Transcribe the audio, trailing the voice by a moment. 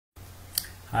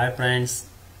Hi friends,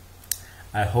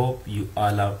 I hope you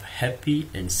all are happy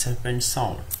and safe and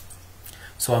sound.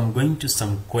 So I'm going to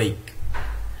some quick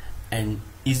and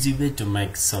easy way to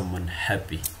make someone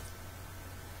happy.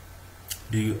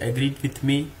 Do you agree with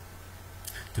me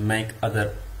to make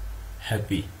other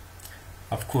happy?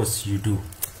 Of course you do.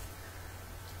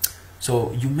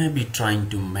 So you may be trying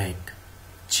to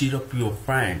cheer up your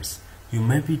friends. You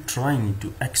may be trying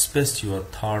to express your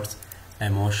thoughts,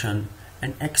 emotion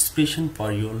and expression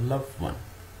for your loved one.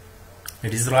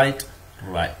 It is right?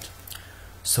 Right.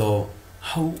 So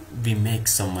how we make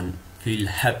someone feel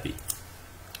happy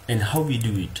and how we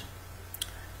do it?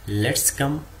 Let's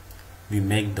come, we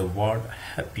make the world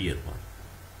happier one.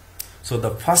 So the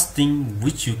first thing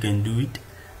which you can do it,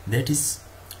 that is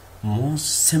most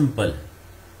simple.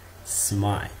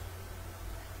 Smile.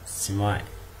 Smile.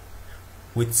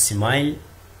 With smile,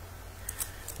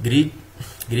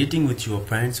 greeting with your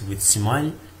friends with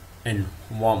smile and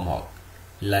warm hug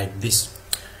like this,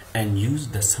 and use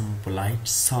some polite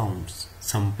sounds,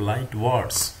 some polite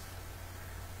words.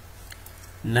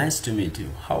 Nice to meet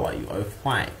you. How are you? I'm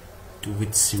fine.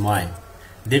 With smile.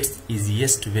 That's the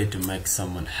easiest way to make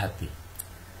someone happy.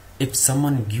 If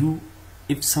someone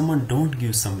don't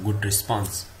give some good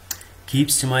response,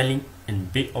 keep smiling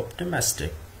and be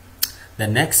optimistic. The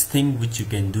next thing which you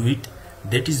can do it,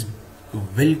 that is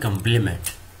will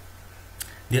compliment.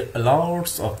 There are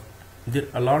lots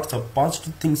of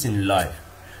positive things in life.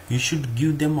 You should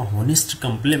give them a honest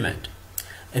compliment.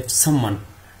 If someone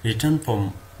return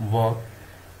from work,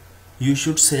 you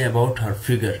should say about her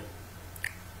figure,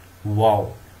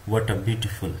 wow, what a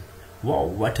beautiful, wow,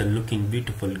 what a looking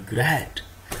beautiful, great.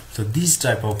 So these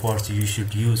type of words you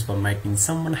should use for making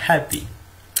someone happy.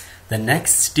 The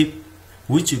next tip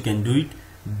which you can do it,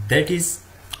 that is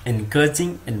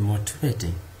encouraging and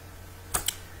motivating.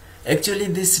 Actually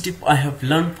this tip I have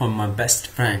learned from my best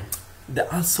friend. They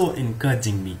are also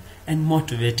encouraging me and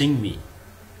motivating me.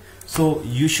 So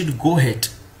you should go ahead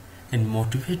and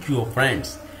motivate your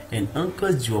friends and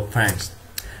encourage your friends.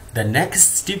 The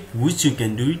next tip which you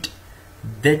can do it,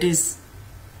 that is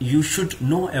you should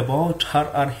know about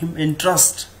her or him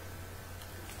interest,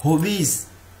 hobbies,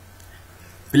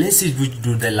 places which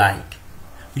do they like.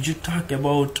 You should talk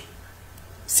about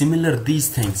similar these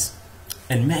things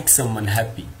and make someone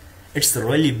happy. It's a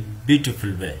really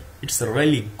beautiful way. It's a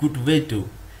really good way to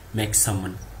make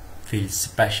someone feel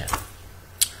special.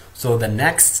 So the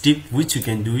next tip which you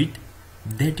can do it,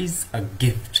 that is a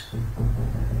gift.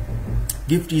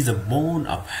 Gift is a bone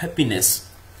of happiness.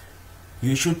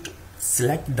 You should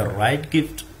select the right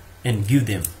gift and give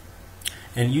them.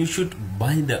 And you should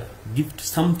buy the gift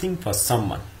something for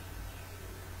someone.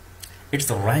 It's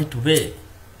the right way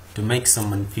to make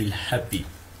someone feel happy.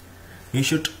 You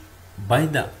should buy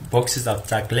the boxes of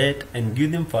chocolate and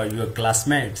give them for your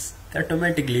classmates. They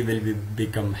automatically will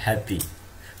become happy.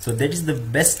 So that is the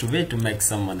best way to make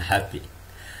someone happy.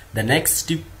 The next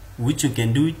tip which you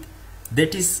can do it,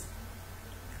 that is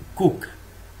cook.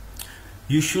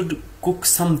 You should cook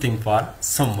something for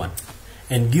someone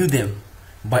and give them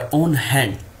by own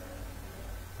hand.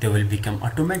 They will become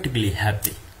automatically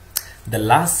happy. The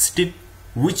last tip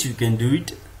which you can do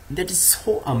it, that is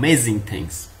so amazing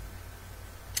things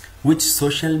which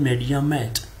social media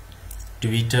made: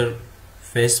 Twitter,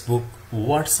 Facebook,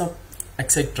 WhatsApp,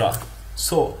 etc.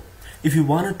 So if you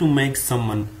wanted to make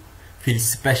someone feel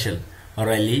special,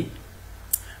 really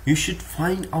you should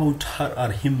find out her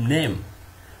or him name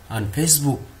on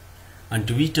Facebook, on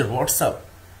Twitter, WhatsApp,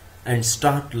 and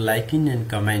start liking and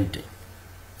commenting.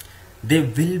 They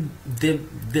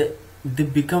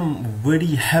become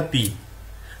very happy.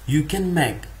 You can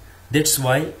make, that's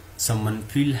why someone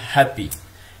feel happy.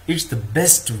 It's the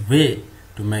best way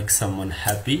to make someone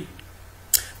happy.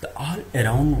 The all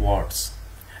around words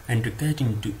and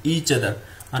educating to each other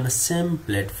on the same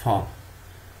platform.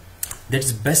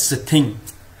 That's the best thing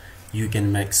you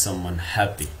can make someone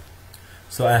happy.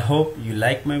 So I hope you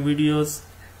like my videos.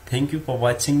 Thank you for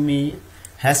watching me.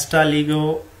 Hasta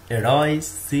luego. Eroy.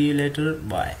 See you later.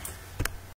 Bye.